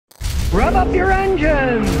Rev up your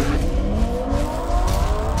engine!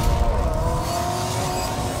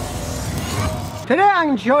 Today I'm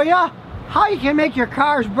going to show you how you can make your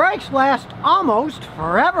car's brakes last almost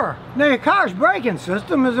forever. Now your car's braking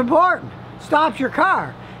system is important. It stops your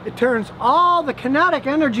car. It turns all the kinetic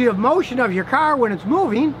energy of motion of your car when it's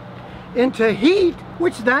moving into heat,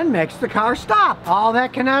 which then makes the car stop. All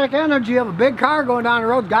that kinetic energy of a big car going down the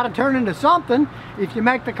road's got to turn into something if you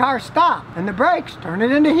make the car stop. And the brakes turn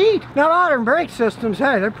it into heat. Now modern brake systems,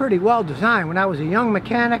 hey, they're pretty well designed. When I was a young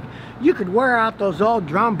mechanic, you could wear out those old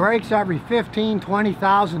drum brakes every 15,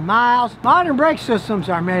 20,000 miles. Modern brake systems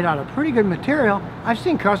are made out of pretty good material. I've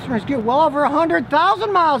seen customers get well over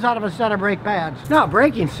 100,000 miles out of a set of brake pads. Now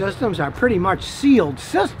braking systems are pretty much sealed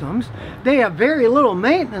systems. They have very little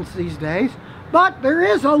maintenance these days, but there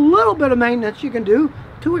is a little bit of maintenance you can do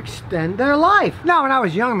to extend their life. Now when I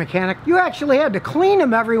was a young mechanic, you actually had to clean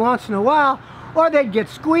them every once in a while, or they'd get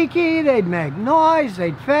squeaky, they'd make noise,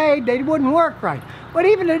 they'd fade, they wouldn't work right. But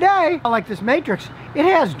even today, like this Matrix, it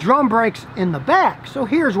has drum brakes in the back. So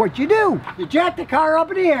here's what you do. You jack the car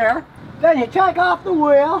up in the air, then you take off the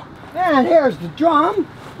wheel, and here's the drum,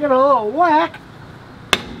 give it a little whack,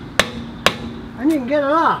 and you can get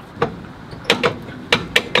it off.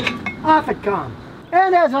 Off it comes.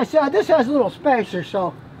 And as I said, this has a little spacer,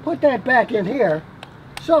 so put that back in here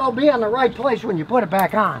so it'll be in the right place when you put it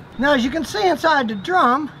back on. Now as you can see inside the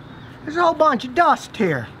drum, there's a whole bunch of dust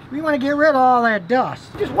here. We want to get rid of all that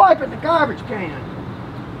dust. Just wipe it in the garbage can.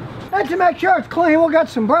 And to make sure it's clean, we'll get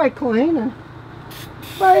some brake clean and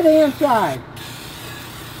spray the inside.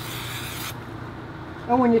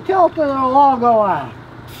 And when you tilt it, it'll all go out.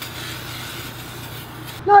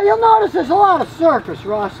 Now you'll notice there's a lot of surface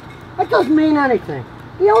rust. That doesn't mean anything.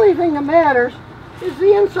 The only thing that matters is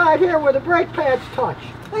the inside here where the brake pads touch.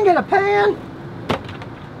 Then get a pan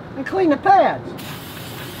and clean the pads.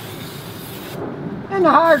 And the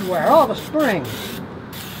hardware, all the springs.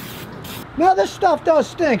 Now this stuff does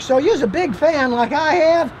stink, so use a big fan like I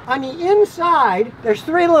have. On the inside, there's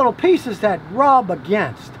 3 little pieces that rub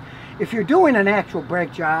against. If you're doing an actual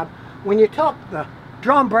brake job, when you tuck the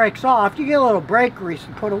drum brakes off, you get a little brake grease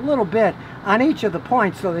and put a little bit on each of the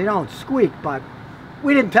points so they don't squeak. But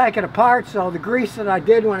we didn't take it apart, so the grease that I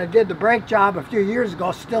did when I did the brake job a few years ago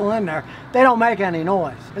is still in there. They don't make any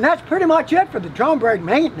noise. And that's pretty much it for the drum brake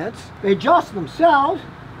maintenance. They adjust themselves.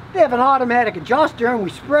 They have an automatic adjuster, and we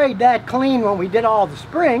sprayed that clean when we did all the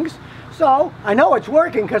springs. So I know it's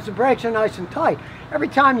working because the brakes are nice and tight. Every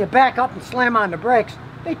time you back up and slam on the brakes,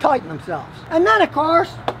 they tighten themselves. And then of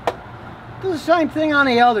course, do the same thing on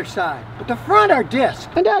the other side. But the front are discs.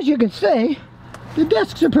 And as you can see, the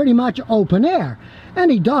discs are pretty much open air.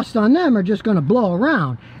 Any dust on them are just going to blow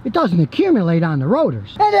around. It doesn't accumulate on the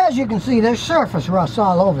rotors. And as you can see, there's surface rust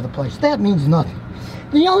all over the place. That means nothing.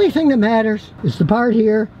 The only thing that matters is the part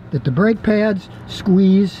here that the brake pads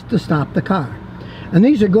squeeze to stop the car. And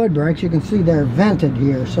these are good brakes. You can see they're vented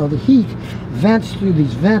here, so the heat vents through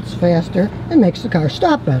these vents faster and makes the car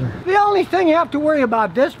stop better. The only thing you have to worry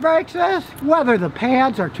about disc brakes is whether the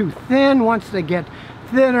pads are too thin. Once they get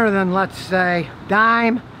thinner than, let's say,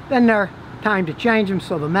 dime, then they're time to change them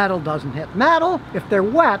so the metal doesn't hit metal. If they're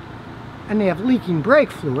wet and they have leaking brake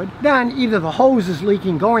fluid, then either the hose is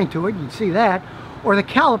leaking going to it, you'd see that, or the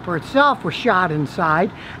caliper itself was shot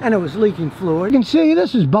inside and it was leaking fluid. You can see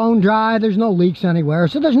this is bone dry, there's no leaks anywhere,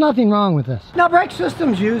 so there's nothing wrong with this. Now brake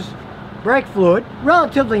systems use brake fluid,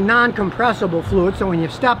 relatively non-compressible fluid, so when you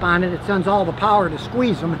step on it, it sends all the power to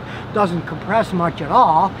squeeze them. It doesn't compress much at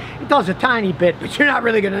all. It does a tiny bit, but you're not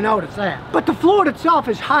really going to notice that. But the fluid itself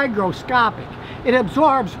is hygroscopic. It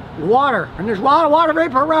absorbs water, and there's a lot of water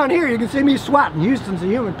vapor around here. You can see me sweating. Houston's a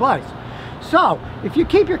humid place. So, if you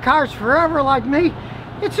keep your cars forever like me,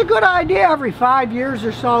 it's a good idea every 5 years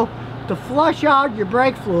or so to flush out your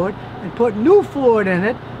brake fluid and put new fluid in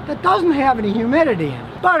it that doesn't have any humidity in it.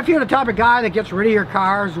 But if you're the type of guy that gets rid of your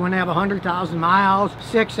cars when they have 100,000 miles,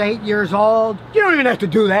 6, 8 years old, you don't even have to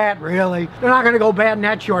do that, really. They're not going to go bad in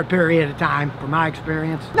that short period of time, from my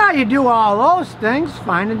experience. Now you do all those things,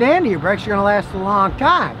 fine and dandy. Your brakes are going to last a long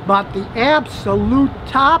time. But the absolute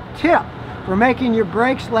top tip for making your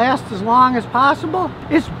brakes last as long as possible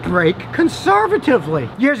is brake conservatively.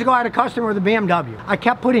 Years ago I had a customer with a BMW. I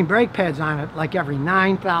kept putting brake pads on it like every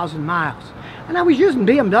 9,000 miles. And I was using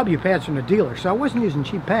BMW pads from the dealer, so I wasn't using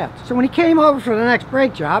cheap pads. So when he came over for the next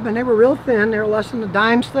brake job, and they were real thin, they were less than a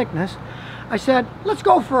dime's thickness, I said, let's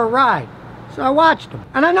go for a ride. So I watched him.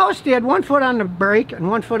 And I noticed he had 1 foot on the brake and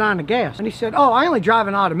 1 foot on the gas. And he said, oh, I only drive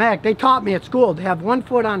an automatic. They taught me at school to have 1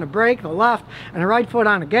 foot on the brake, the left, and the right foot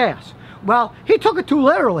on the gas. Well, he took it too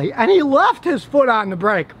literally, and he left his foot on the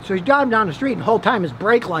brake. So he's driving down the street, and the whole time his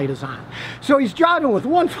brake light is on. So he's driving with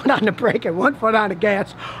one foot on the brake and one foot on the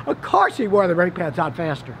gas. Of course he wore the brake pads out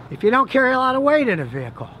faster. If you don't carry a lot of weight in a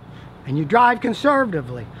vehicle, and you drive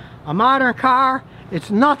conservatively, a modern car, it's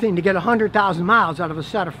nothing to get 100,000 miles out of a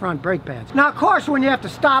set of front brake pads. Now, of course, when you have to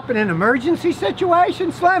stop in an emergency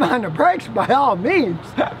situation, slam on the brakes by all means.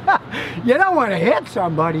 You don't want to hit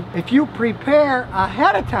somebody. If you prepare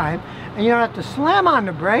ahead of time and you don't have to slam on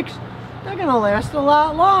the brakes, they're going to last a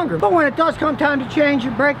lot longer. But when it does come time to change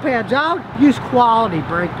your brake pads out, use quality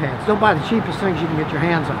brake pads. Don't buy the cheapest things you can get your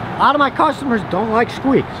hands on. A lot of my customers don't like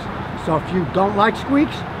squeaks. So if you don't like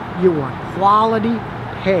squeaks, you want quality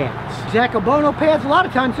pads. Zaccobono pads, a lot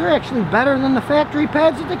of times they're actually better than the factory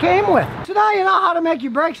pads that they came with. So now you know how to make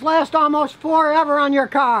your brakes last almost forever on your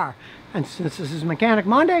car. And since this is Mechanic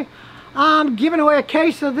Monday, I'm giving away a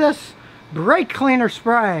case of this brake cleaner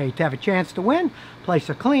spray. To have a chance to win, place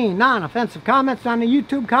a clean, non-offensive comments on the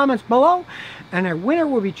YouTube comments below, and a winner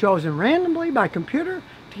will be chosen randomly by computer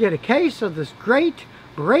to get a case of this great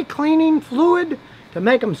brake cleaning fluid to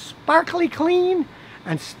make them sparkly clean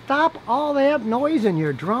and stop all that noise in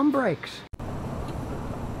your drum brakes.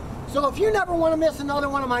 So if you never want to miss another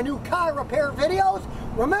one of my new car repair videos,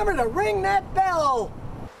 remember to ring that bell.